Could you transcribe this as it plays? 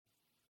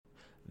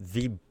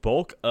The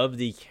bulk of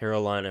the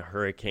Carolina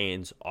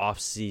Hurricanes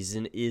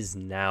offseason is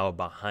now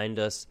behind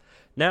us.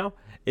 Now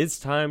it's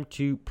time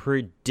to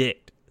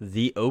predict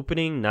the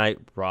opening night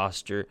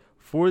roster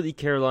for the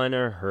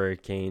Carolina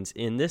Hurricanes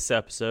in this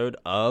episode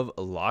of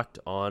Locked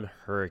On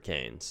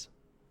Hurricanes.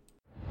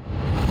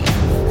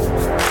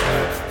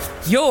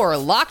 You're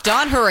Locked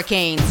On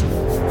Hurricanes,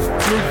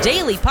 your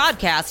daily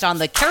podcast on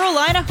the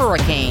Carolina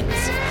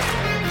Hurricanes.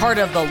 Part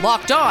of the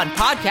Locked On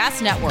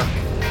Podcast Network.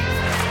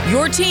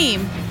 Your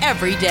team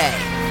every day.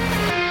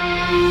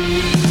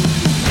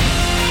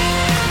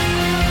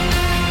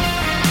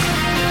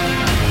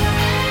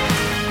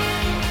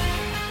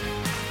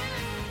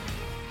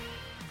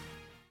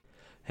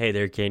 Hey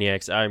there,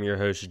 Caniacs. I'm your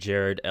host,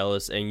 Jared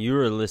Ellis, and you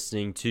are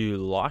listening to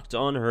Locked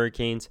On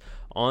Hurricanes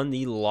on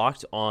the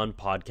Locked On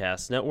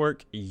Podcast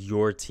Network,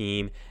 your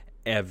team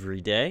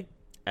every day.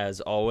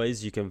 As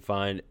always, you can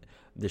find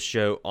the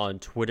show on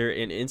Twitter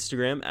and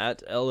Instagram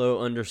at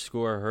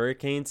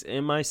LO_Hurricanes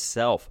and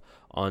myself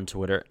on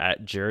Twitter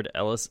at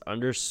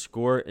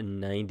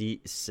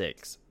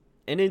JaredEllis_96.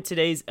 And in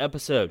today's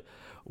episode,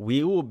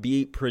 we will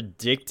be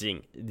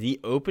predicting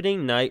the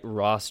opening night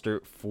roster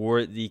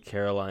for the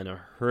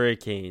Carolina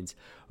Hurricanes.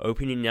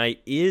 Opening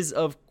night is,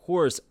 of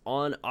course,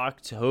 on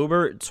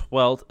October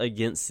 12th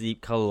against the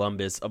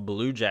Columbus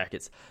Blue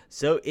Jackets.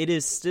 So it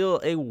is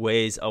still a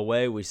ways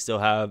away. We still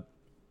have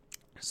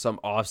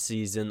some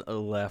offseason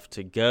left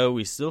to go.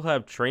 We still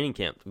have training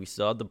camp. We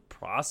still have the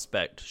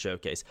prospect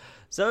showcase.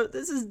 So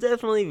this is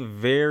definitely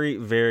very,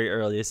 very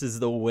early. This is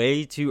the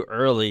way too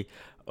early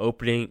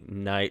opening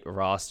night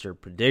roster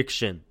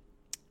prediction.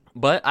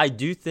 But I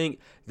do think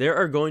there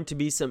are going to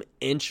be some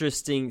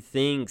interesting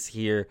things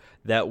here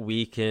that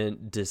we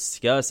can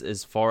discuss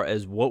as far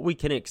as what we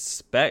can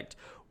expect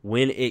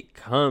when it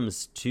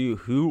comes to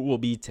who will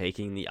be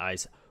taking the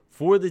ice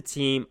for the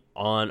team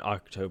on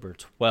October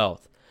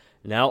 12th.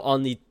 Now,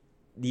 on the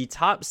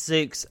top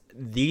six,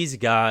 these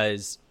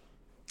guys,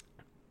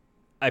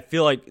 I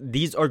feel like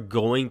these are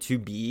going to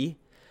be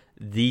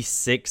the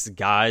six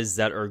guys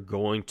that are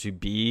going to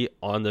be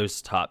on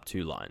those top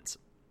two lines.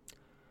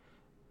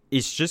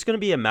 It's just going to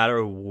be a matter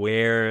of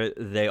where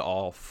they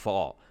all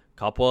fall. A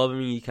couple of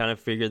them, you kind of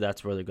figure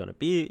that's where they're going to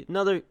be.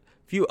 Another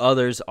few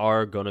others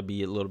are going to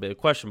be a little bit of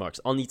question marks.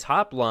 On the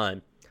top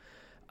line,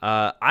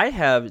 I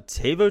have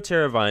Teuvo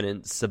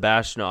Teravainen,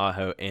 Sebastian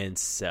Aho, and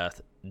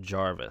Seth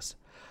Jarvis.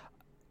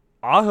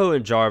 Aho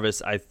and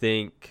Jarvis, I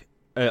think,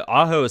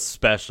 Aho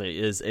especially,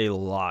 is a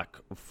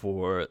lock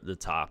for the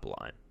top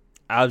line.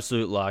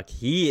 Absolute lock.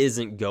 He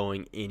isn't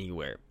going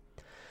anywhere.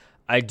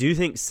 I do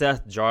think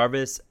Seth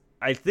Jarvis,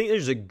 I think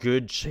there's a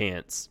good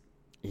chance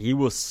he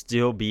will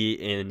still be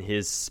in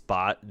his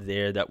spot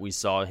there that we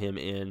saw him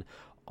in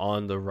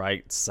on the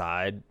right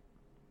side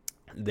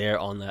there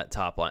on that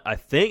top line. I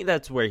think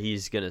that's where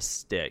he's going to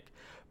stick.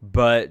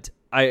 But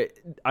I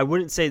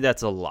wouldn't say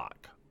that's a lock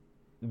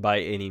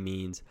by any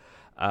means.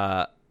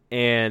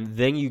 And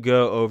then you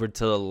go over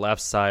to the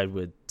left side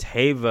with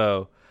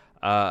Teuvo.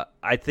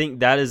 I think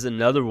that is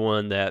another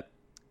one that,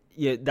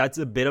 that's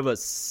a bit of a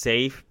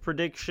safe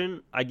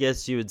prediction. I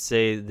guess you would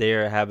say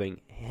they're having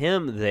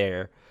him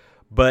there,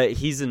 but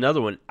he's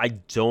another one. I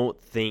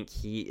don't think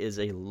he is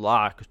a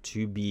lock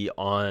to be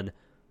on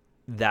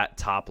that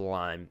top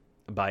line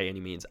by any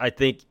means. I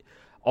think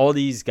all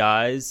these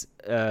guys,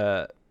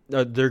 they're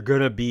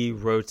going to be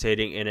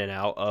rotating in and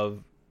out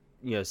of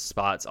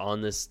spots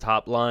on this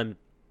top line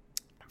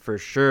for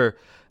sure.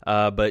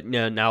 But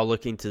now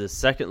looking to the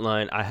second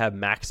line, I have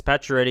Max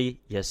Pacioretty,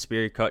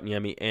 Jesperi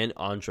Kotkaniemi, and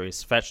Andrei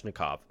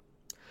Svechnikov.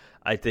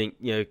 I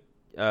think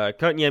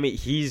Kotkaniemi,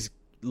 he's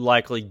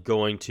likely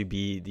going to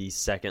be the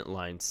second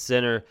line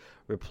center,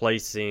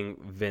 replacing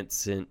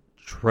Vincent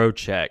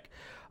Trocheck.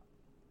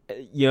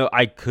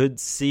 I could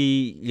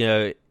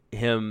see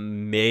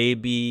him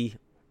maybe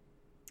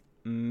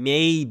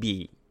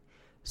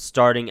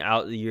starting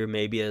out the year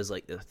maybe as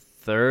like the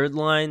third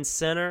line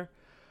center.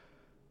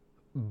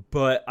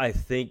 But I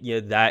think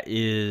that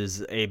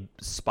is a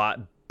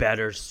spot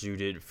better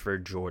suited for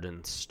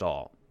Jordan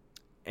Staal.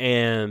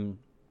 And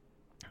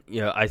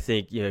I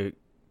think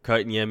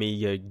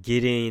Kotkaniemi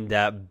getting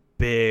that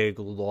big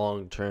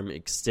long-term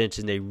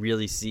extension, they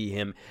really see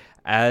him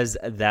as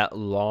that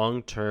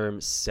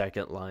long-term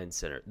second line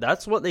center.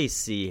 That's what they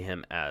see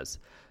him as.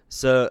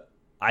 So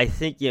I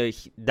think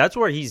that's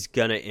where he's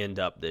gonna end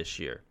up this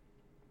year.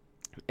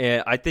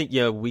 And I think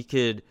we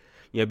could,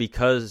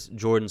 because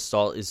Jordan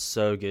Staal is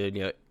so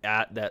good,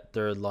 at that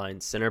third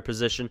line center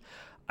position,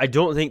 I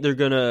don't think they're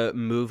going to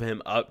move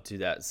him up to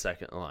that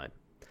second line.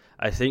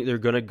 I think they're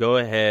going to go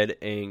ahead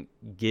and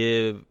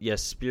give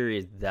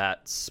Jesperi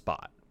that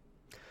spot.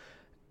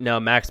 Now,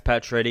 Max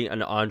Pacioretty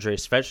and Andrei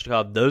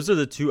Svechnikov, those are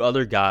the two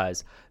other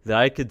guys that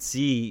I could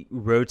see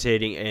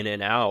rotating in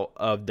and out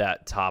of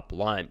that top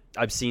line.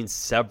 I've seen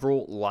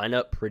several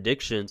lineup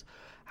predictions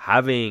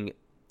having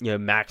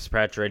Max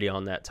Pacioretty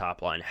on that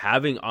top line,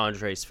 having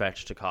Andrei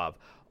Svechnikov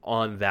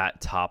on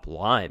that top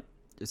line.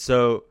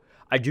 So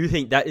I do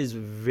think that is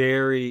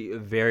very,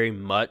 very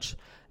much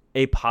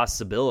a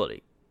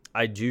possibility.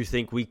 I do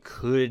think we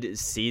could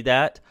see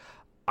that.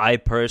 I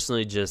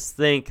personally just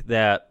think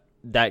that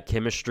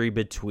chemistry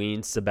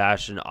between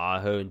Sebastian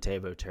Aho and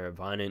Teuvo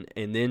Teravainen,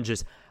 and then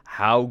just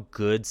how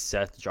good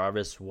Seth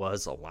Jarvis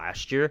was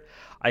last year,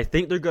 I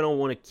think they're going to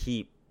want to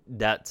keep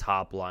that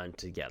top line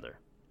together.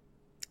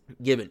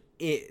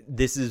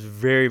 This is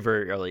very,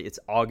 very early. It's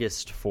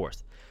August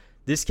 4th.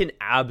 This can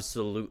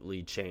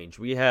absolutely change.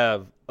 We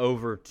have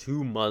over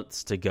 2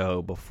 months to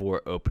go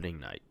before opening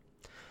night.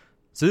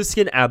 So this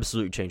can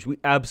absolutely change. We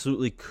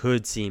absolutely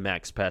could see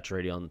Max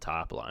Pacioretty on the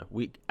top line.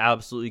 We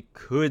absolutely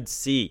could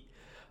see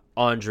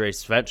Andrei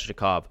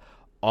Svechnikov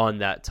on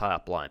that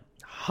top line.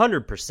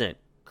 100%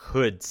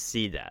 could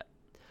see that.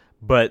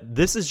 But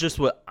this is just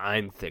what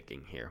I'm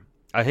thinking here.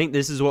 I think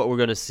this is what we're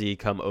going to see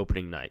come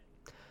opening night.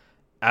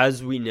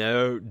 As we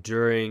know,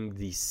 during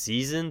the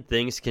season,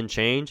 things can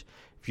change.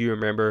 If you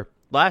remember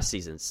last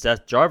season,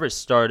 Seth Jarvis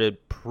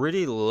started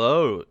pretty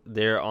low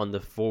there on the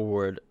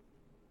forward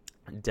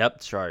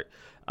depth chart.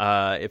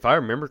 If I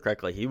remember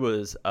correctly, he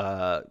was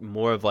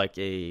more of like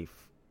a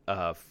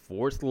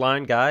fourth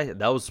line guy.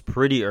 That was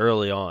pretty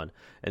early on.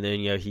 And then,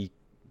 he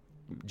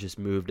just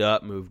moved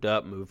up,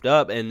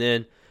 and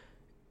then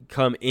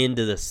come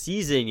into the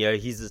season,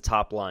 he's the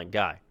top line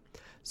guy.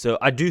 So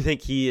I do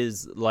think he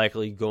is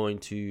likely going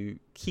to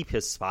keep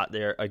his spot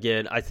there.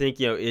 Again, I think,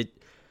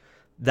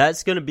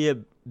 that's going to be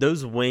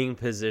those wing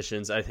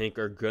positions, I think,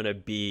 are going to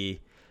be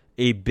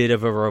a bit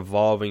of a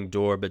revolving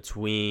door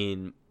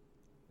between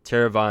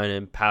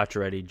Teravainen,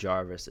 Pacioretty,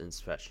 Jarvis, and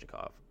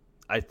Svechnikov.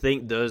 I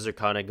think those are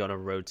kind of going to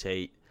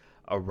rotate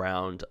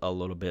around a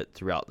little bit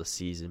throughout the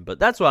season, but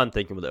that's what I'm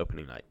thinking with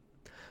opening night.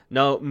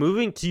 Now,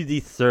 moving to the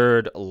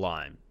third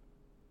line.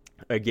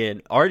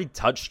 Again, already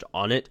touched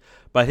on it,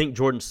 but I think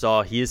Jordan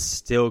Staal, he is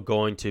still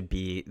going to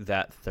be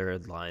that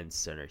third line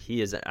center.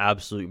 He is an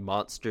absolute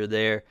monster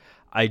there.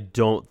 I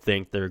don't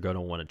think they're going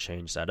to want to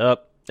change that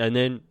up. And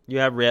then you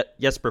have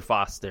Jesper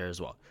Fast there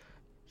as well.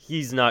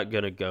 He's not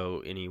going to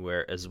go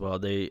anywhere as well.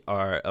 They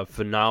are a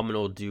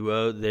phenomenal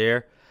duo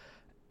there.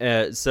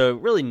 So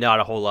really not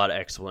a whole lot of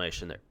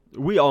explanation there.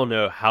 We all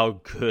know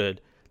how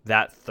good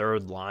that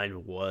third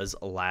line was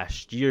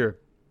last year.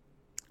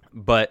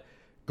 But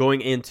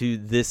going into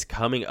this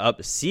coming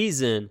up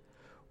season,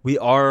 we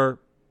are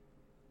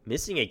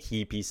missing a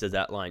key piece of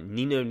that line.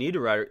 Nino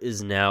Niederreiter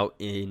is now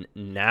in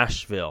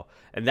Nashville.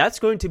 And that's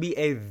going to be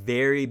a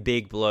very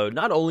big blow,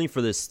 not only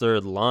for this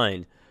third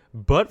line,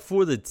 but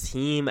for the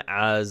team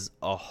as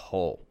a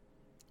whole.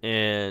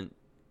 And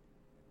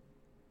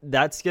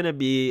that's going to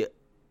be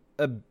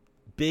a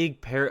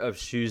big pair of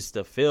shoes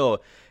to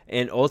fill.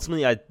 And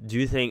ultimately, I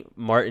do think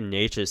Martin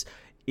Necas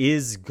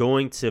is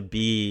going to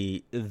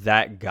be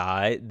that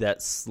guy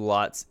that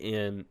slots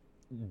in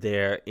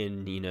there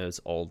in Nino's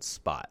old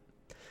spot.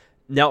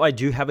 Now, I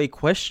do have a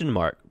question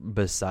mark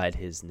beside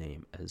his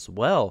name as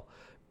well,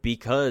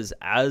 because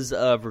as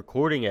of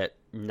recording at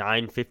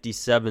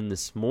 9:57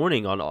 this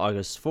morning on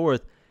August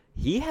 4th,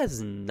 he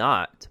has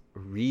not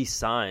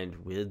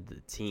re-signed with the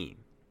team.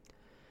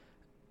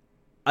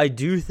 I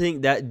do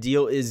think that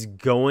deal is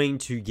going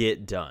to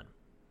get done.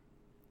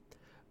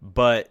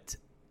 But,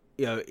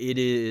 it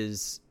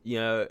is,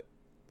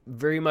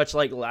 very much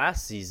like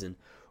last season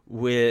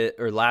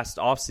last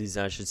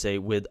offseason, I should say,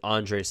 with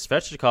Andrei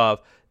Svechnikov.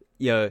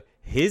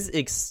 His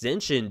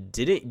extension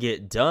didn't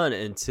get done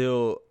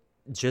until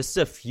just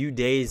a few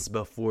days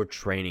before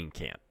training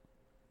camp.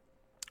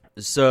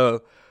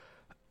 So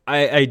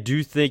I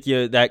do think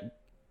that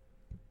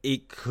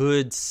it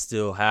could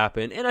still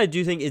happen, and I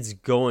do think it's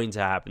going to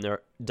happen.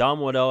 Dom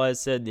Waddell has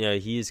said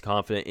he is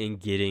confident in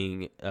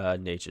getting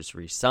Necas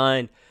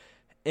re-signed,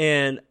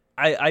 and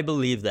I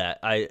believe that.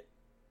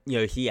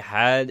 He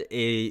had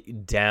a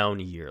down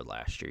year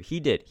last year. He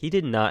did. He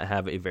did not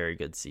have a very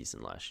good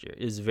season last year.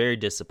 It was very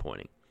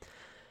disappointing.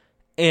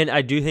 And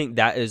I do think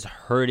that is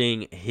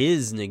hurting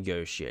his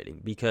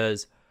negotiating,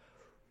 because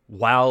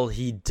while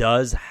he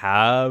does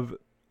have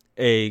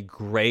a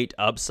great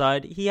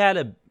upside, he had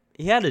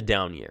a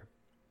down year.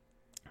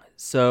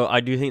 So I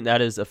do think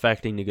that is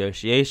affecting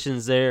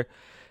negotiations there.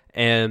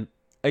 And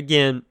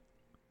again,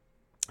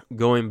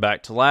 going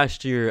back to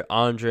last year,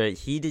 Andre,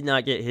 he did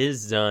not get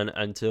his done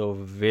until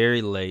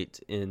very late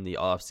in the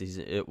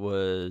offseason. It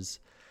was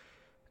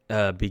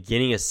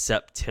beginning of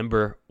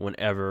September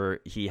whenever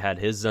he had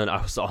his done.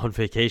 I was on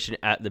vacation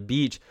at the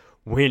beach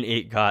when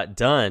it got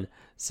done.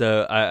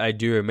 So I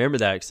do remember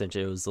that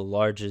extension. It was the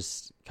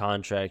largest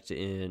contract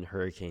in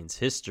Hurricanes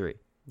history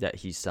that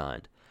he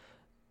signed.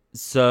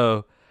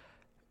 So,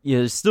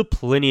 there's still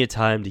plenty of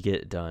time to get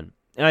it done.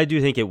 And I do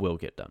think it will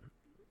get done.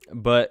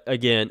 But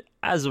again,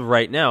 as of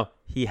right now,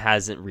 he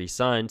hasn't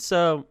re-signed.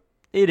 So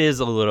it is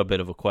a little bit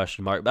of a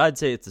question mark, but I'd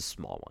say it's a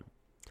small one.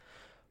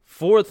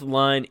 Fourth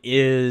line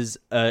is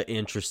an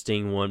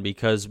interesting one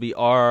because we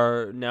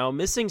are now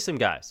missing some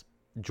guys.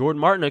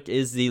 Jordan Martinook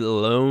is the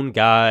lone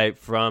guy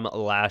from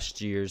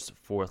last year's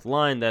fourth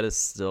line that is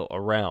still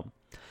around.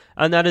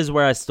 And that is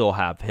where I still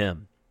have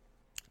him.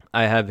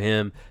 I have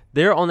him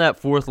there on that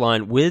fourth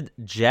line with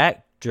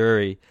Jack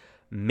Drury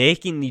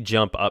making the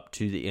jump up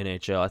to the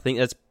NHL. I think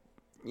that's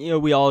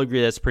we all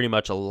agree that's pretty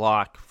much a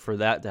lock for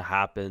that to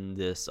happen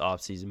this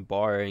offseason,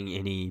 barring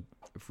any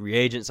free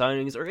agent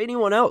signings or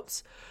anyone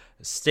else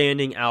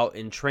standing out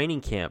in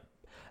training camp.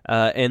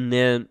 And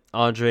then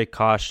Ondrej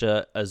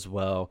Kase as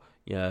well,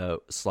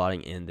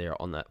 slotting in there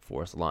on that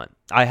fourth line.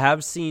 I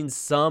have seen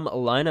some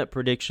lineup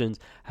predictions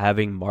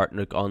having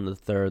Martinook on the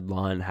third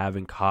line,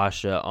 having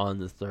Kase on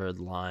the third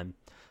line.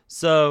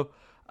 So,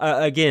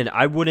 again,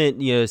 I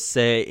wouldn't,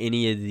 say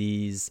any of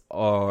these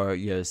are,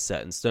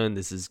 set in stone.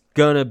 This is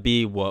going to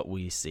be what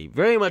we see.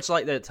 Very much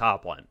like that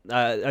top line.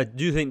 I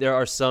do think there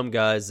are some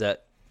guys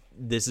that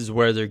this is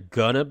where they're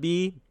going to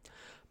be.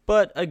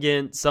 But,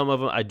 again, some of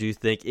them I do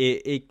think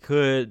it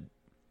could,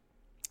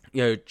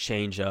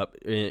 change up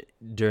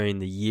during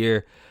the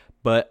year.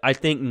 But I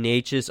think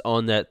Necas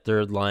on that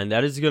third line,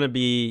 that is going to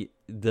be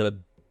the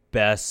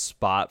best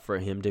spot for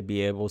him to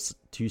be able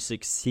to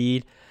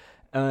succeed.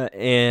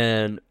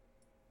 And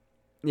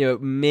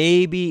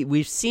maybe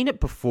we've seen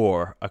it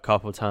before a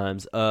couple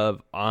times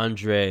of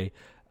Ondrej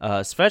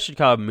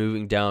Svechnikov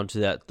moving down to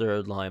that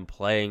third line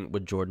playing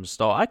with Jordan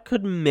Staal. I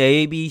could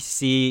maybe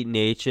see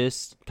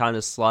Necas kind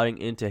of sliding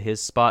into his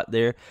spot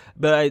there,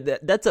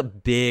 but that's a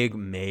big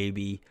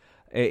maybe.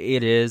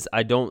 It is.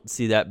 I don't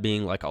see that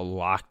being like a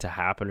lock to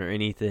happen or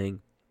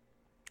anything.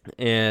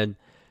 And,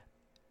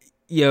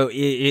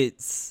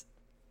 he's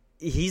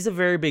a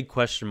very big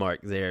question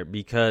mark there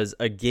because,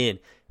 again,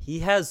 he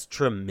has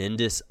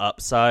tremendous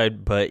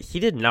upside, but he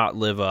did not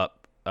live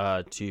up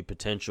to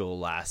potential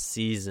last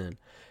season.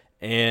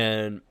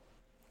 And,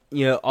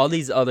 all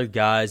these other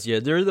guys,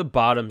 they're the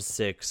bottom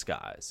six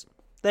guys.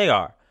 They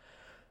are.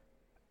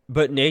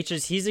 But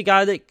Necas, he's a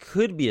guy that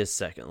could be a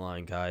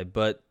second-line guy,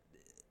 but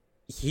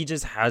he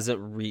just hasn't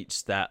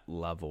reached that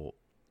level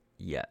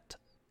yet.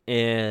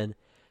 And,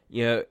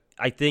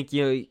 I think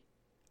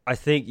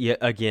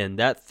again,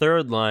 that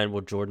third line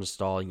with Jordan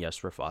Staal and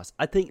Jesper Fast,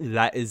 I think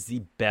that is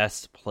the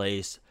best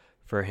place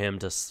for him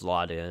to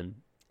slot in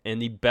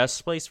and the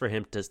best place for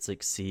him to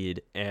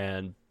succeed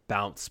and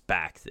bounce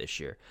back this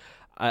year.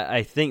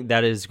 I think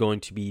that is going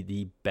to be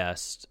the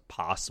best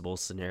possible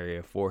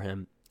scenario for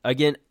him.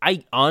 Again,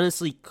 I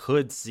honestly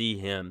could see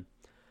him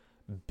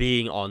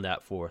being on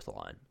that fourth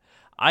line.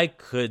 I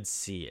could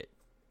see it.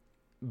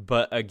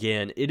 But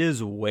again, it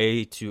is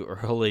way too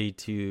early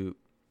to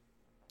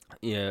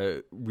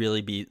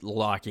really be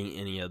locking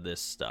any of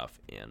this stuff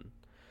in.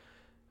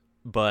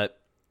 But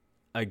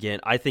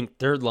again, I think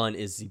third line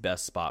is the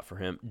best spot for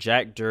him.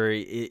 Jack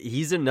Drury,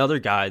 he's another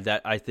guy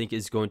that I think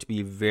is going to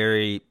be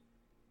very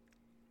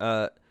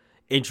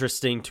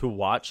interesting to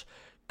watch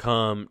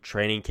come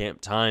training camp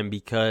time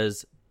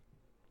because,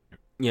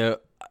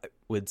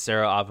 with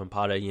Sarah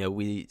Avampata,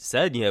 we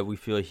said, we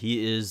feel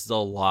he is the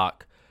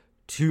lock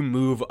to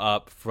move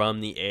up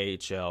from the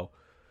AHL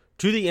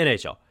to the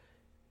NHL.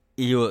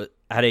 He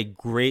had a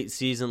great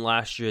season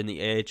last year in the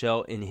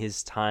AHL. In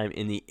his time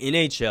in the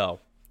NHL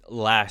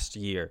last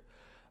year,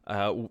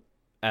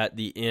 at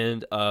the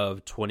end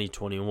of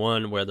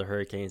 2021, where the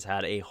Hurricanes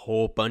had a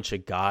whole bunch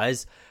of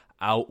guys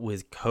out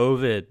with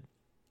COVID,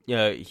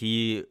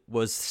 he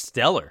was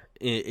stellar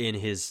in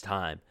his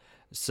time.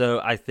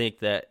 So I think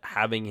that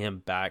having him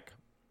back,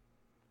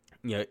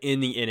 in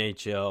the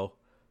NHL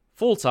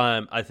full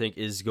time, I think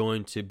is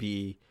going to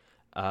be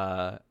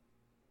a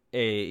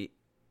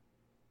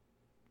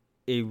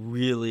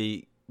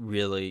really,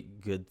 really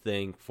good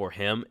thing for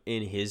him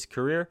in his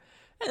career.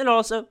 And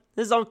also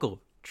his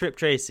uncle, Tripp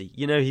Tracy.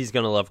 He's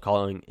going to love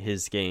calling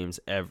his games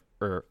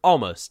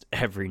almost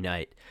every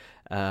night.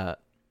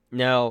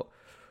 Now,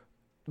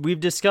 we've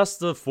discussed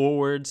the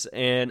forwards,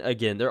 and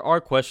again, there are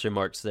question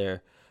marks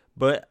there.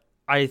 But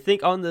I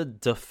think on the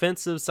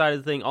defensive side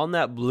of the thing, on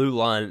that blue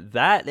line,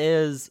 that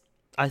is,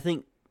 I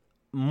think,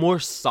 more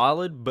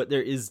solid, but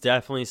there is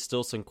definitely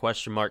still some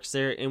question marks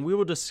there, and we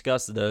will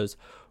discuss those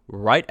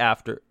right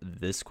after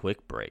this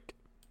quick break.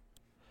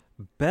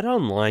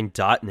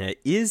 BetOnline.net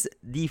is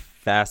the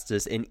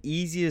fastest and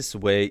easiest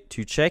way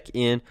to check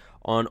in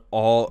on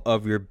all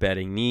of your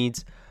betting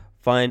needs.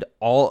 Find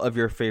all of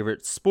your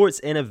favorite sports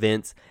and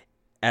events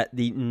at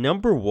the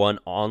 #1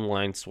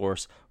 online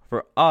source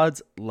for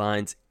odds,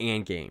 lines,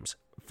 and games.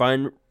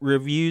 Find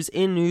reviews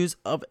and news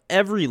of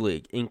every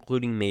league,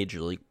 including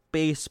Major League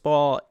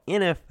Baseball,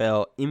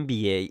 NFL,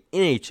 NBA,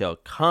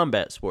 NHL,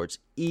 combat sports,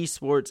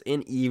 esports,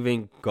 and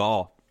even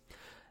golf.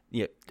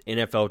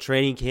 NFL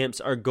training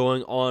camps are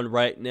going on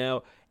right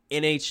now.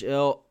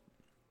 NHL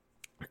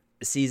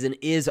season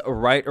is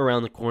right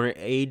around the corner.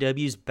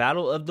 AEW's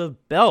Battle of the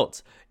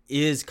Belts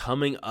is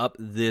coming up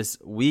this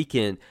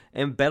weekend,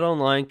 and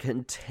BetOnline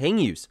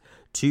continues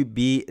to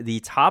be the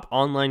top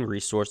online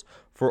resource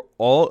for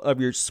all of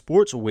your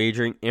sports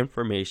wagering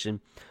information,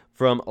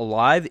 from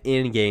live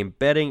in-game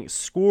betting,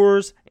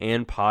 scores,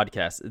 and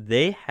podcasts.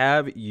 They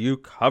have you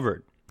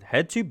covered.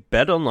 Head to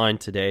BetOnline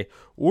today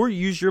or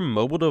use your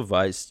mobile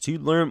device to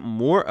learn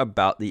more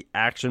about the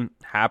action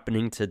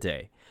happening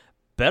today.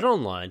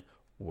 BetOnline,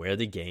 where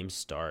the game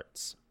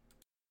starts.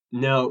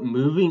 Now,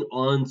 moving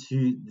on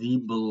to the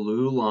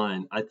blue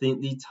line, I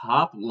think the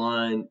top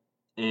line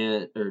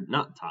or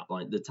not top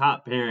line, the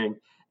top pairing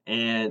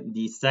and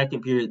the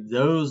second period,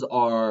 those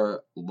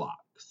are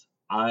locks.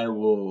 I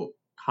will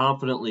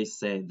confidently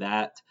say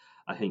that.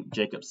 I think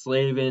Jaccob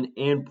Slavin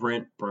and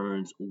Brent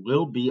Burns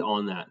will be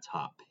on that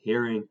top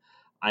pairing.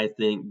 I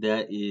think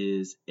that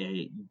is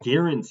a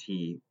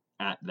guarantee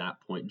at that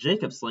point.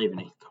 Jaccob Slavin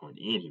ain't going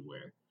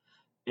anywhere.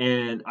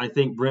 And I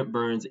think Brent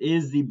Burns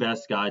is the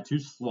best guy to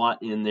slot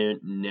in there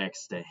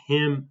next to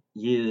him.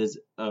 He is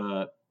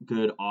a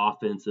good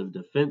offensive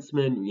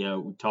defenseman.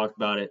 We talked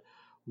about it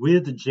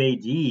with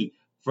JD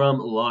from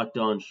Locked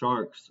On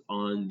Sharks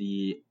on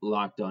the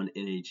Locked On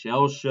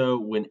NHL show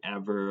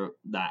whenever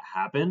that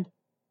happened.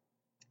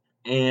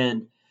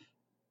 And,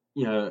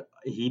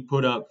 he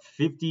put up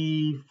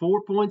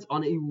 54 points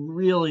on a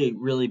really,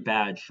 really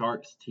bad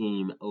Sharks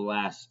team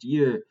last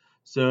year.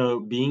 So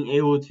being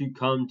able to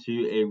come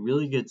to a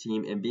really good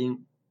team and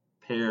being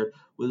paired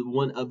with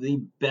one of the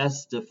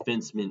best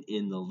defensemen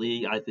in the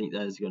league, I think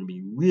that is going to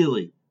be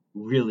really,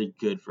 really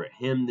good for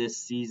him this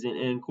season.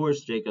 And, of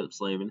course, Jaccob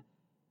Slavin,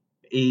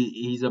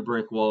 he's a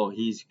brick wall.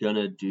 He's going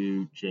to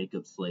do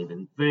Jaccob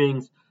Slavin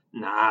things.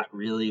 Not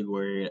really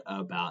worried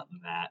about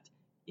that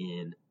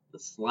in the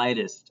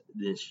slightest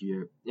this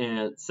year.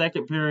 And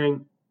second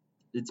pairing,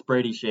 it's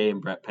Brady Shea and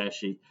Brett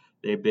Pesce.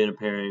 They've been a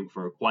pairing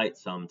for quite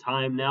some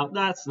time now.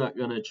 That's not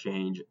going to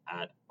change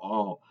at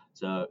all.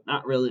 So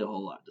not really a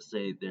whole lot to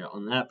say there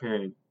on that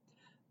pairing.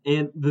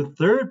 And the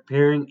third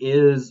pairing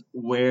is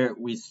where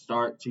we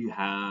start to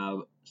have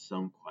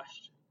some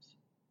questions.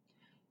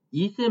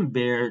 Ethan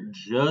Bear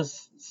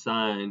just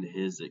signed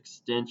his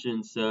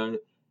extension, so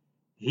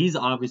he's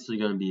obviously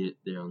going to be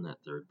there on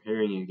that third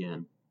pairing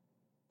again.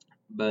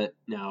 But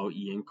now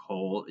Ian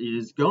Cole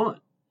is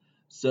gone.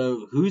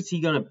 So who's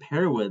he going to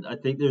pair with? I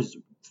think there's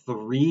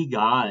 3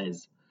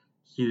 guys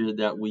here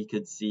that we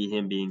could see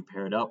him being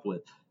paired up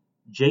with.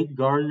 Jake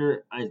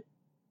Gardiner, I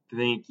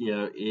think,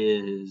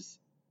 is,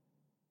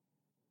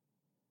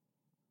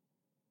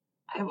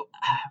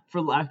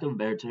 for lack of a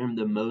better term,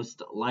 the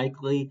most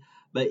likely.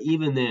 But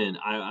even then,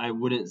 I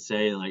wouldn't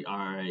say, all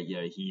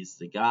right, he's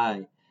the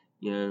guy.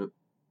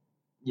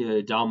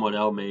 Don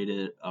Waddell made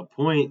it a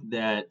point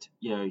that,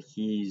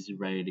 he's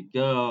ready to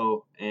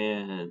go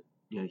and,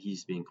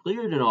 he's being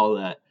cleared and all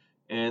that.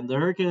 And the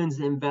Hurricanes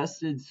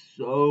invested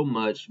so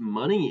much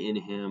money in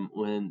him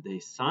when they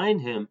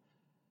signed him.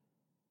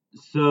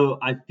 So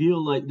I feel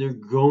like they're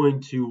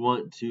going to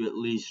want to at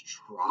least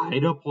try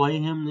to play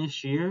him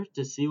this year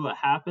to see what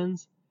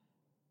happens.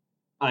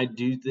 I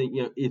do think,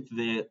 if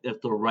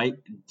the right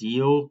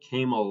deal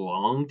came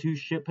along to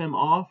ship him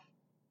off,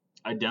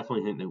 I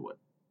definitely think they would.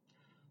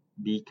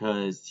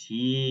 Because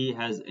he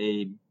has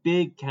a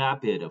big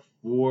cap hit of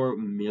 $4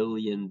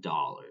 million.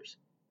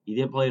 He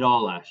didn't play at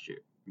all last year.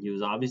 He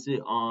was obviously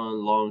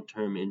on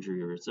long-term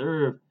injury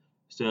reserve,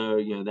 so,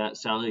 that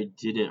salary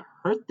didn't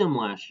hurt them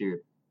last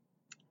year.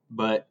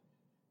 But,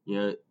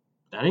 that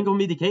ain't going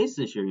to be the case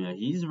this year.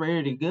 He's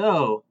ready to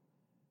go,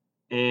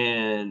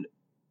 and,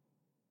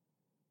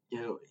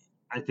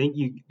 I think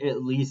you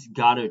at least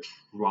got to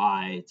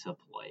try to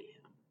play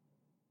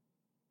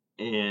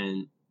him.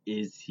 And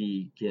is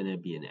he going to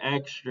be an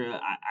extra?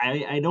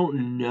 I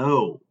don't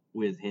know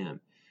with him.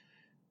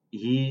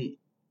 He,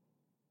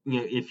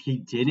 if he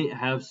didn't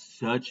have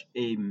such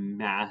a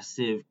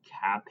massive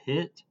cap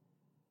hit,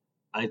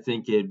 I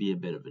think it'd be a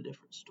bit of a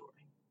different story.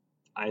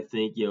 I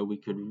think, we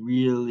could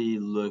really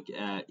look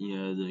at,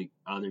 the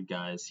other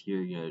guys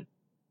here,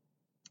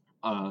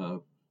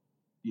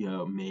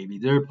 maybe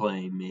they're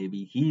playing,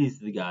 maybe he's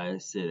the guy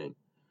sitting.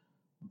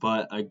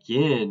 But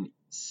again,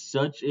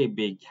 such a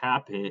big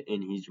cap hit,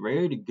 and he's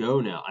ready to go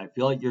now. I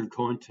feel like you're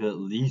going to at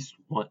least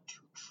want to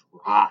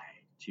try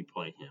to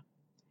play him.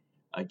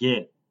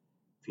 Again,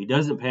 if he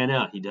doesn't pan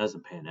out, he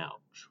doesn't pan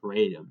out.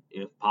 Trade him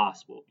if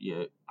possible.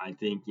 I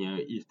think,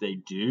 if they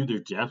do, they're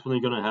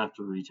definitely going to have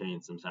to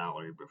retain some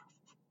salary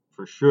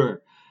for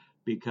sure,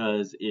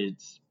 because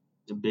it's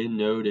been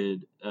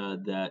noted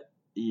that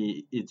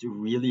it's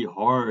really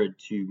hard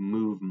to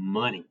move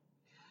money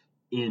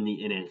in the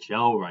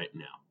NHL right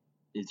now.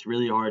 It's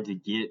really hard to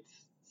get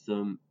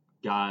some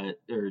guy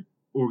or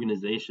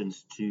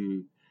organizations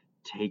to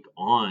take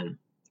on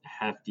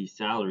hefty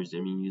salaries.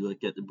 I mean, you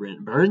look at the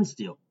Brent Burns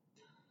deal.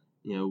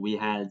 We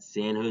had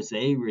San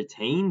Jose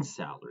retain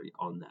salary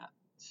on that.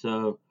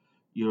 So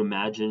you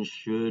imagine,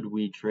 should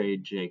we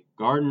trade Jake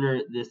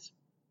Gardiner this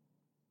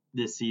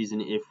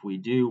season? If we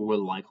do, we're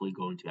likely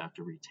going to have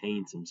to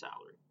retain some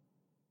salary.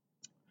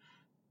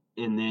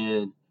 And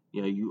then,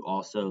 you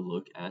also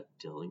look at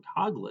Dylan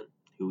Coghlan,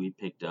 who we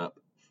picked up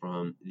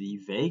from the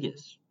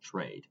Vegas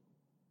trade.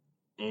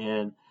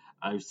 And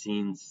I've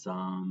seen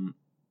some,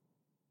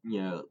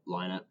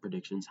 lineup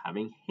predictions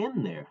having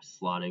him there,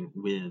 slotting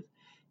with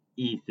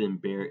Ethan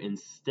Bear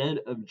instead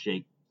of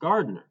Jake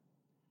Gardiner.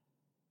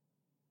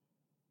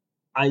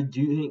 I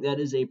do think that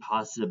is a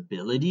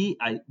possibility,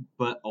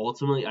 but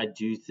ultimately I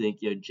do think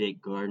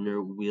Jake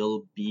Gardiner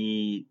will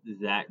be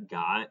that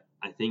guy.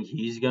 I think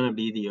he's going to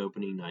be the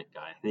opening night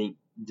guy. I think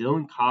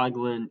Dylan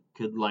Coghlan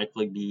could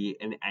likely be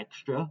an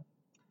extra.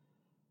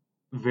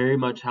 very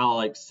much how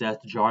like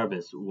Seth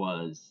Jarvis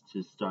was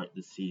to start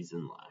the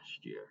season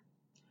last year.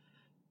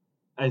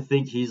 I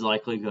think he's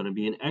likely going to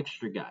be an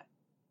extra guy.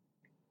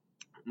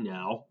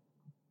 Now,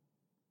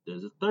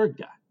 there's a third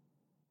guy,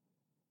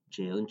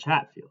 Jalen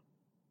Chatfield.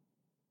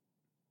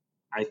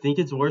 I think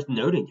it's worth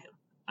noting him.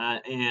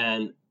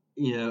 And,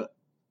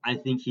 I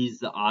think he's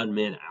the odd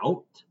man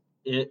out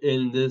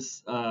in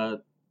this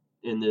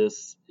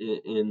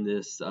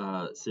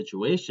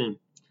situation.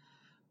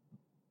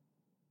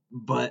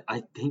 But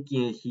I think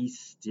he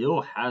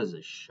still has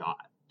a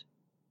shot.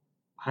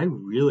 I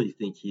really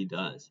think he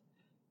does.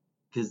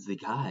 Because the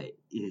guy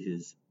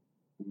is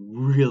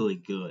really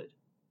good.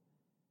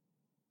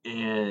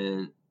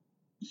 And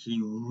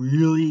he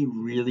really,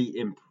 really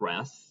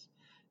impressed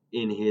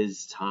in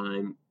his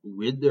time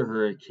with the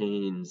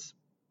Hurricanes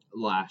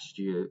last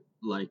year,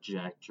 like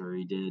Jack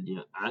Drury did,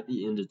 at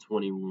the end of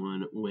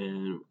 21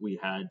 when we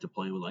had to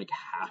play with like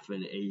half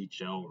an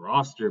AHL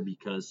roster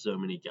because so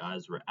many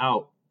guys were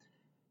out.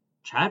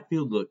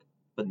 Chatfield looked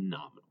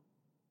phenomenal.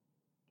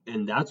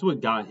 And that's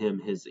what got him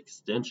his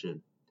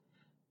extension.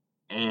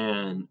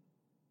 And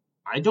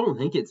I don't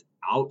think it's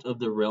out of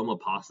the realm of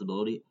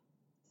possibility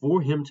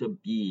for him to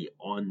be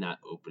on that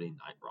opening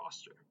night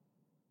roster.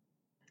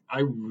 I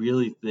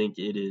really think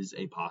it is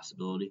a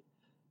possibility.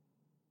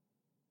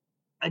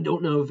 I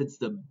don't know if it's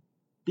the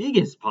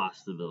biggest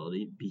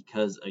possibility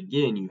because,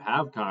 again, you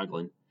have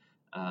Coghlan,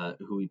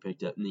 who we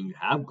picked up, and then you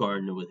have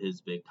Gardner with his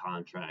big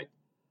contract.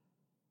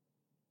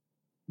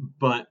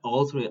 But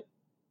ultimately,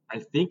 I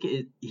think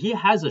he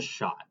has a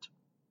shot.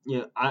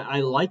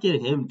 I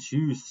liken him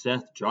to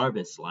Seth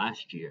Jarvis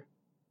last year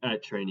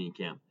at training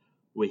camp,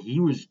 where he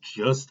was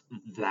just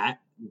that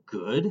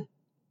good.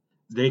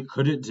 They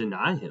couldn't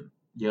deny him.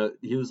 He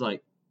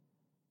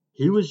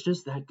was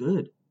just that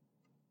good.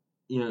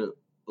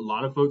 A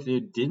lot of folks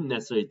didn't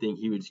necessarily think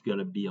he was going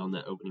to be on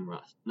that opening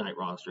night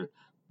roster.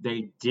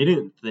 They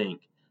didn't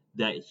think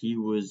that he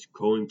was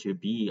going to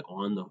be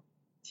on the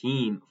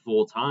team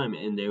full time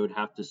and they would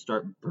have to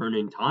start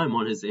burning time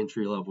on his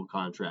entry level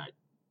contract.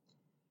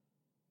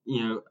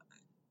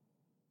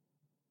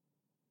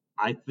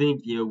 I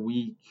think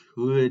we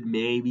could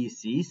maybe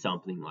see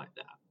something like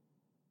that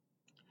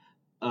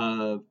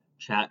of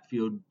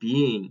Chatfield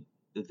being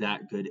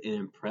that good and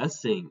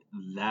impressing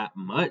that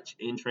much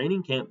in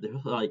training camp. They're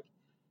like,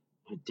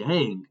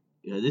 dang,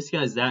 this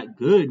guy's that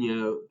good,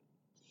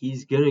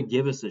 he's gonna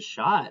give us a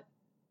shot.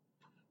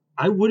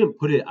 I wouldn't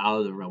put it out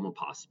of the realm of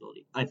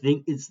possibility. I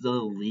think it's the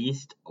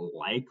least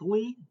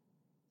likely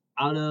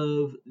out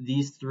of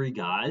these three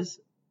guys.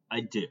 I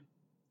do.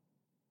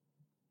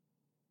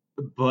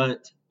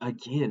 But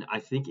again, I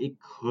think it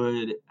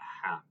could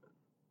happen.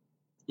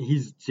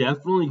 He's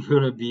definitely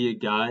going to be a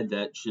guy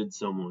that should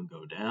someone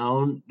go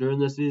down during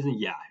the season,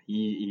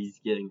 he's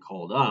getting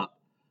called up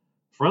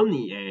from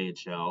the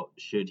AHL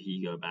should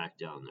he go back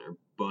down there.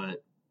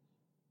 But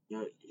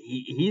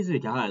he's a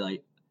guy,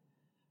 like,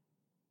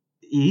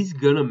 he's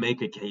going to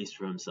make a case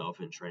for himself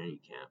in training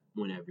camp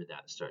whenever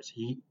that starts.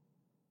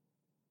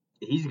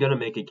 He's going to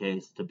make a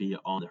case to be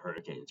on the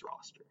Hurricanes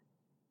roster.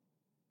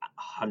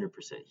 100%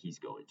 he's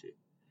going to.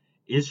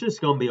 It's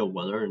just going to be a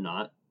whether or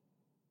not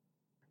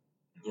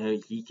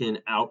he can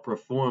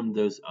outperform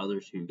those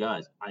other two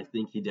guys. I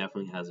think he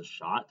definitely has a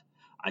shot.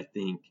 I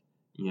think,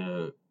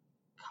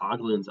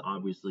 Coghlan's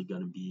obviously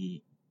going to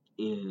be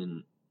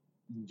in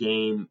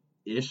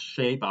game-ish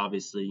shape.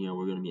 Obviously,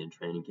 we're going to be in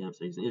training camp,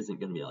 so he isn't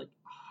going to be like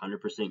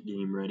 100%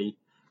 game ready.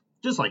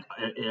 Just like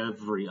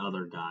every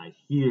other guy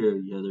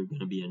here, they're going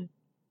to be in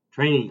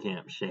training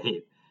camp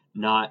shape,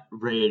 not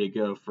ready to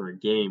go for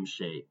game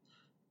shape.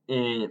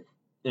 And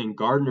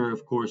Gardner,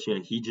 of course,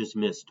 he just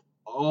missed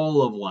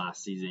all of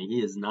last season.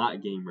 He is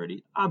not game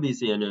ready.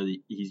 Obviously, I know that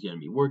he's going to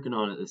be working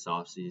on it this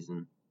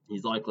offseason.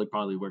 He's likely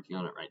probably working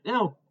on it right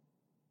now.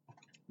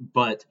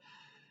 But,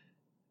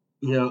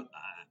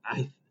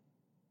 I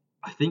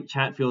think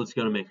Chatfield's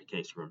going to make a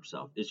case for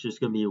himself. It's just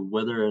going to be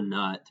whether or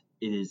not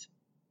it is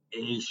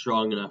a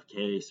strong enough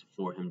case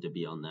for him to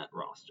be on that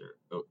roster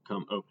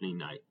come opening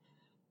night.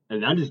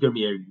 And that is going to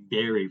be a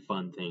very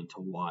fun thing to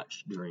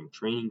watch during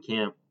training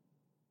camp.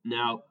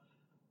 Now,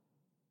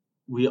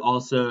 we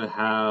also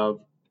have,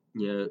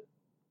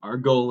 our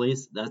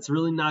goalies. That's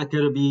really not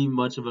going to be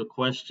much of a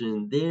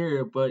question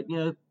there, but,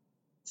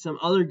 some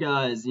other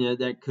guys,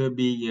 that could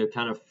be,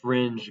 kind of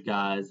fringe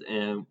guys,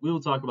 and we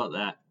will talk about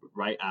that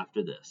right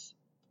after this.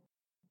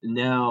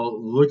 Now,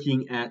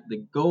 looking at the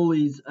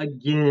goalies,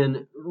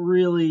 again,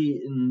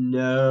 really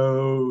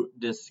no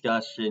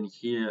discussion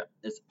here.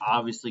 It's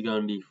obviously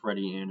going to be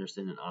Freddie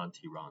Andersen and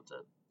Antti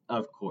Raanta,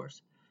 of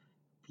course.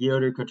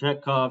 Pyotr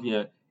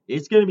Kochetkov,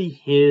 it's going to be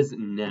his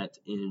net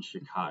in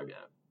Chicago.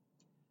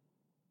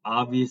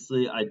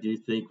 Obviously, I do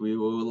think we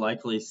will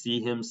likely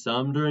see him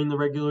some during the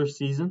regular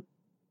season.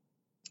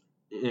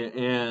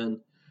 And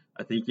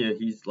I think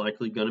he's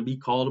likely going to be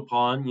called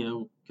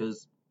upon,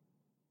 because,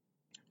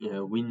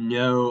 we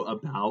know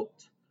about,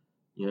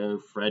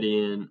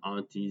 Freddie and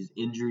Antti's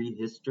injury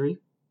history.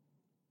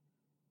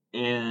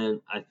 And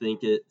I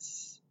think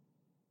it's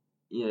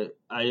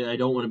I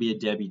don't want to be a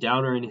Debbie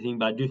Downer or anything,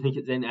 but I do think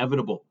it's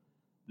inevitable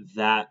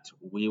that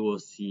we will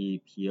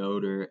see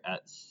Piotr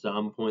at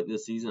some point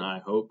this season. I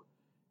hope.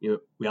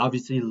 We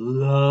obviously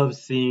love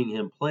seeing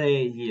him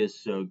play. He is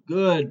so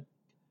good.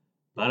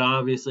 But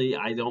obviously,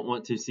 I don't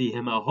want to see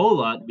him a whole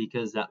lot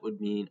because that would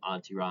mean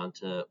Antti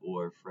Raanta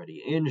or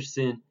Freddie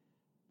Andersen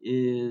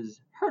is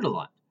hurt a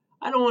lot.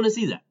 I don't want to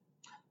see that.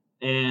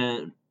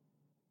 And,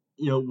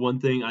 one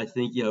thing I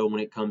think, when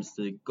it comes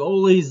to the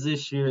goalies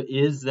this year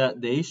is that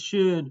they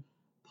should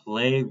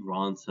play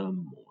Raanta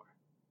more.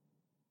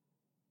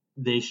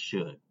 They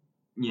should.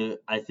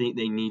 I think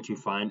they need to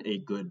find a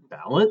good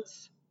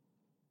balance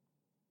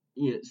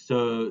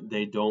so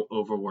they don't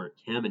overwork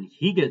him and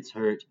he gets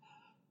hurt.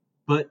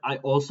 But I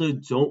also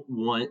don't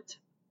want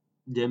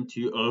them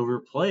to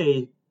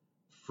overplay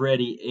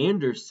Freddie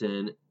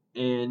Andersen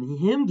and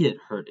him get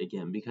hurt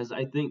again, because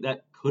I think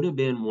that could have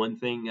been one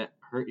thing that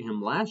hurt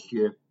him last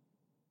year.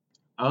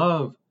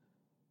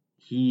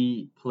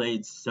 He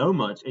played so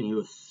much and he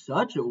was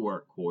such a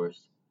workhorse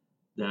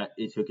that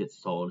it took its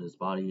toll on his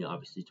body. He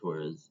obviously tore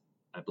his,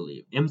 I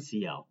believe,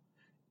 MCL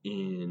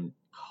in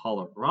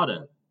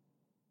Colorado.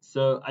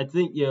 So I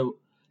think,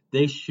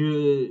 they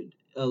should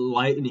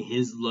lighten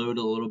his load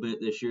a little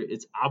bit this year.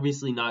 It's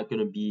obviously not going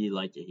to be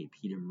like a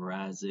Peter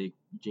Mrazek,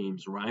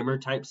 James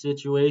Reimer type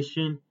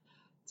situation.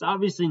 It's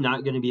obviously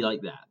not going to be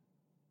like that.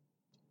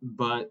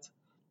 But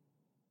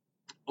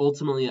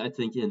ultimately, I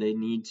think they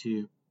need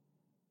to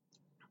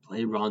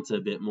play Raanta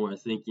a bit more. I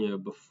think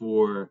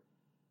before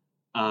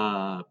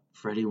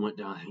Freddie went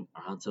down, I think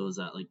Raanta was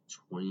at like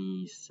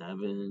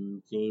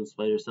 27 games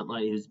played or something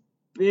like that. He was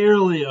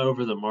barely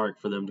over the mark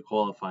for them to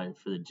qualify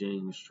for the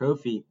Jennings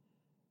Trophy.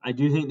 I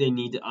do think they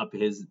need to up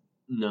his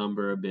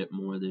number a bit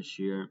more this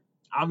year.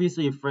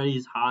 Obviously, if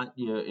Freddie's hot,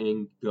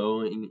 and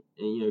going,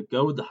 and,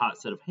 go with the hot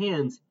set of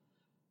hands,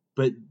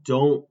 but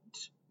don't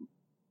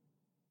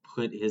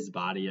put his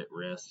body at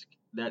risk.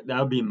 That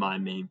would be my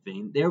main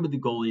thing. There with the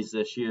goalies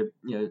this year,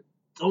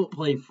 don't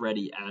play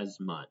Freddie as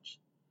much.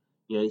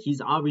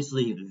 He's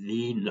obviously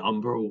the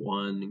number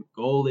one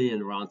goalie,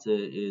 and Raanta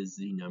is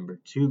the number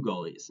two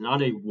goalie. It's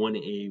not a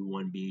 1A,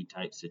 1B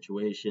type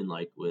situation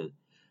like with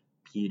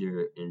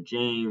Peter and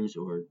James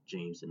or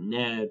James and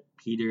Ned.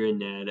 Peter and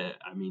Ned,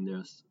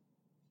 there's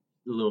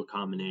a little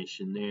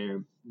combination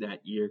there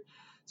that year.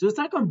 So it's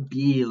not going to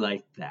be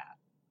like that.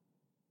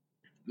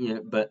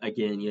 But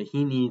again,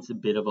 he needs a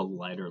bit of a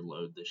lighter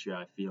load this year,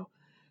 I feel.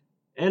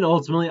 And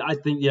ultimately, I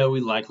think, we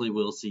likely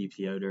will see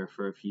Piotr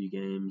for a few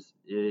games.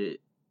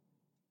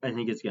 I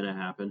think it's going to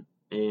happen.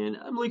 And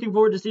I'm looking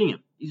forward to seeing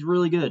him. He's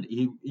really good.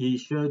 He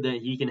showed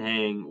that he can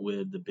hang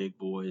with the big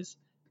boys.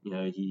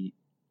 He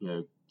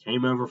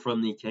came over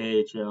from the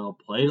KHL,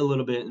 played a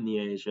little bit in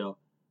the AHL,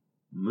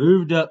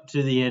 moved up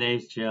to the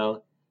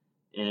NHL,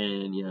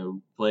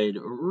 and, played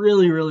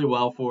really, really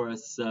well for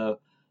us. So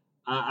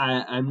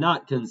I'm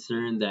not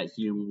concerned that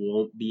he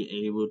won't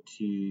be able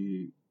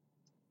to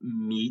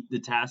meet the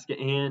task at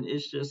hand.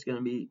 It's just going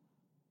to be,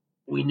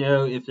 we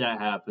know if that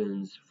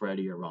happens,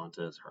 Freddie or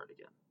Raanta is hurt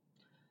again.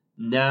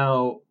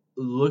 Now,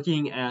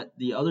 looking at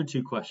the other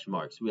two question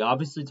marks, we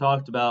obviously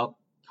talked about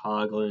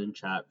Coghlan,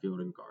 Chatfield,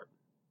 and Garden.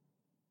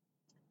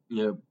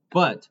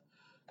 But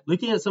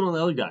looking at some of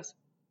the other guys,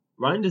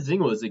 Ryan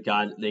Dzingel is a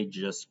guy that they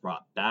just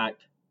brought back,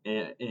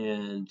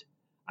 and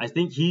I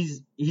think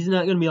he's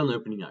not going to be on the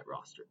opening night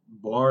roster,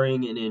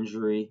 barring an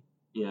injury.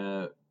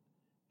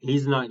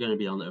 He's not going to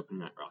be on the opening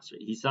night roster.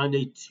 He signed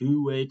a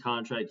 2-way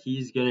contract.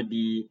 He's going to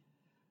be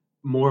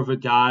more of a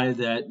guy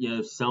that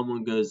if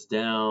someone goes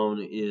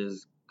down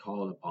is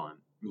called upon.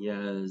 He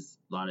has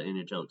a lot of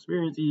NHL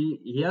experience.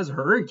 He has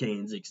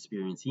Hurricanes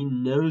experience. He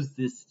knows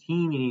this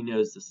team and he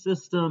knows the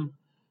system.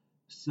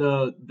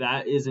 So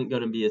that isn't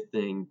going to be a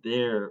thing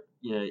there.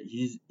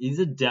 He's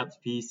a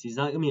depth piece. He's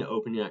not going to be an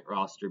opening night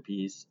roster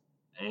piece.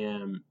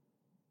 And,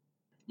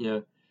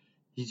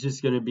 he's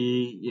just going to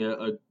be,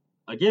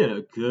 a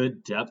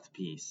good depth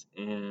piece.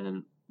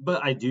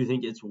 But I do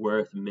think it's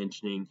worth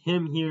mentioning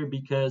him here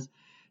because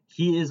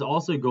he is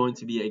also going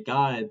to be a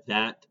guy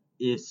that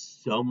if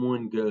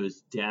someone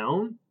goes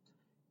down,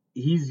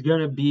 he's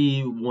going to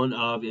be one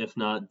of, if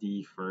not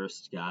the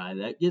first guy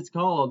that gets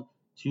called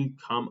to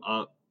come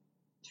up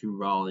to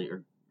Raleigh,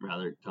 or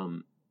rather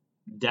come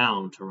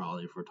down to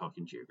Raleigh if we're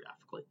talking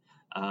geographically.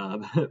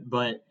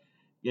 But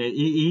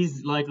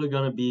he's likely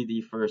going to be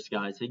the first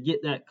guy to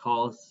get that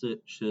call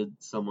should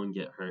someone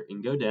get hurt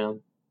and go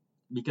down.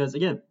 Because,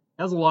 again,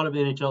 he has a lot of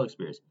NHL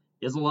experience.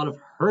 He has a lot of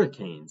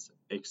Hurricanes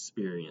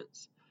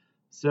experience.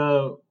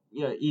 So,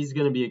 he's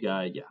going to be a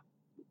guy,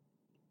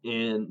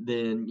 And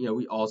then,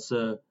 we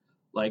also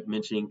like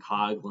mentioning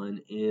Coghlan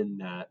in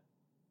that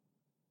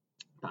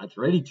Pat's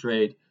Ready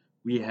trade.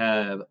 We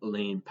have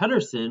Lane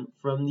Pedersen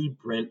from the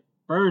Brent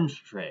Burns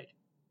trade.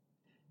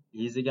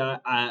 He's a guy,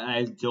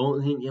 I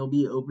don't think he'll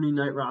be opening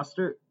night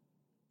roster.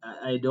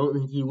 I don't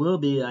think he will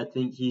be. I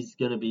think he's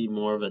going to be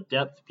more of a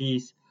depth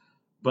piece.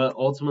 But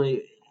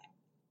ultimately,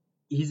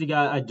 he's a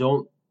guy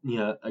again,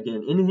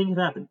 anything can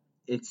happen.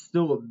 It's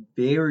still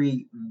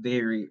very,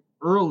 very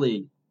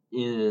early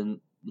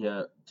in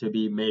to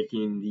be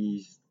making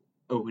these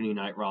opening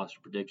night roster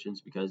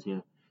predictions because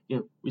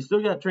we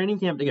still got training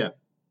camp to go.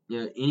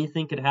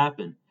 Anything could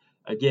happen.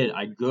 Again,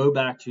 I go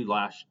back to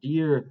last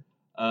year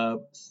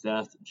of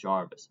Seth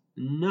Jarvis.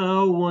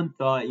 No one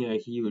thought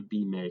he would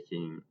be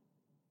making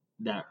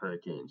that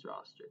Hurricanes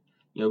roster.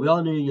 We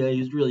all knew he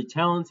was really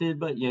talented,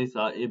 but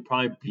thought it'd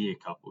probably be a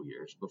couple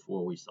years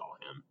before we saw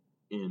him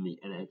in the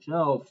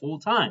NHL full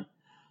time.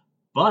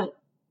 But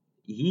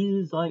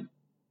he's like,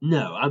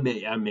 no, I'm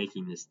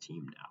making this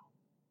team now.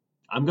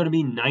 I'm going to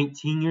be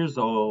 19 years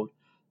old,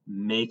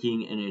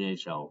 making an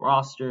NHL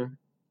roster.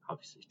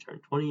 Obviously,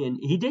 turned 20, and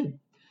he did.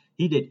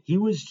 He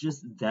was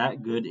just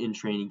that good in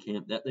training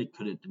camp that they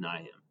couldn't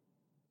deny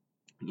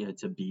him,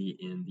 to be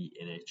in the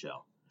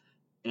NHL.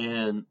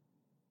 And,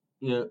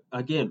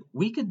 again,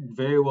 we could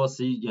very well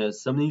see,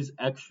 some of these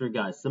extra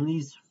guys, some of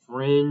these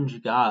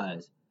fringe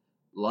guys,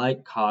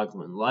 like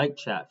Coghlan, like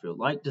Chatfield,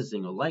 like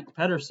Dzingel, like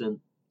Pettersson.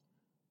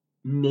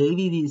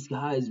 Maybe these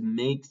guys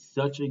make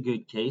such a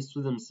good case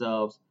for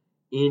themselves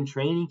in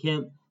training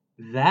camp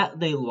that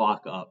they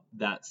lock up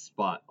that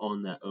spot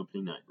on that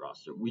opening night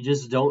roster. We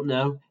just don't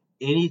know.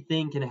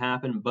 Anything can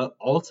happen, but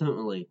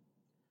ultimately,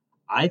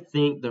 I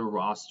think the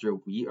roster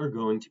we are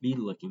going to be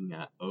looking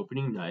at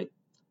opening night,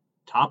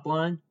 top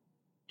line,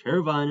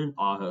 Teravainen,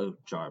 Aho,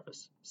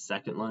 Jarvis.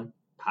 Second line,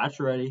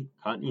 Pacioretty,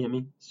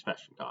 Kotkaniemi,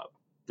 Svechnikov.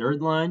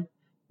 Third line,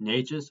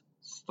 Necas,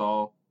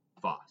 Stahl,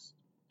 Voss.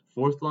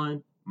 Fourth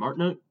line,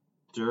 Martinook,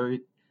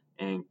 Drury,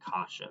 and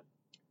Kasha.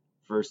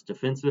 First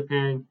defensive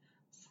pairing,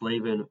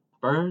 Slavin,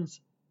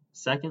 Burns.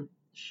 Second,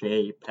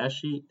 Shea,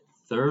 Pesce.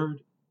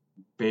 Third,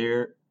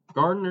 Bear,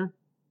 Gardner.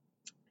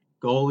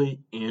 Goalie,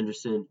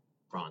 Anderson,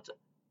 Bronson.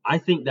 I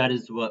think that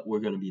is what we're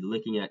going to be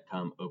looking at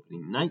come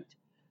opening night.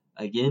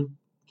 Again,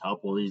 a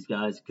couple of these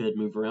guys could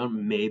move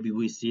around. Maybe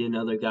we see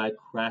another guy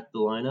crack the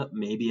lineup,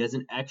 maybe as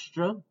an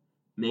extra.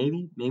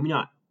 Maybe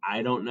not.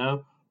 I don't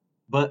know.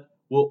 But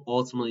we'll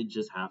ultimately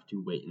just have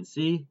to wait and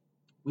see.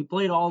 We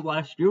played all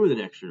last year with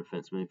an extra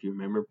defenseman. If you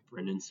remember,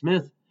 Brendan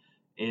Smith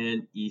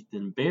and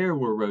Ethan Bear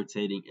were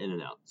rotating in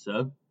and out.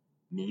 So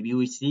maybe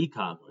we see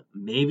Coghlan.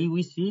 Maybe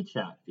we see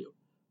Chatfield.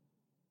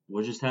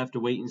 We'll just have to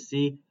wait and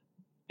see.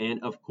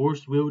 And, of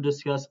course, we will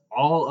discuss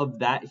all of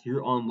that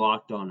here on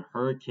Locked On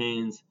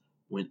Hurricanes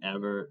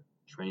whenever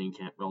training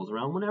camp rolls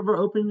around, whenever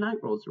opening night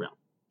rolls around.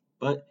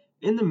 But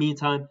in the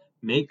meantime,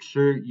 make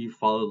sure you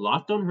follow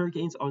Locked On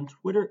Hurricanes on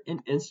Twitter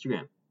and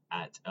Instagram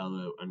at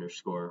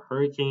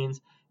 @LO_Hurricanes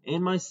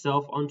and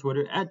myself on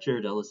Twitter at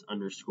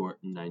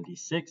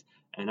JaredEllis_96.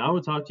 And I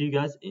will talk to you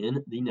guys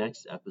in the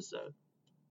next episode.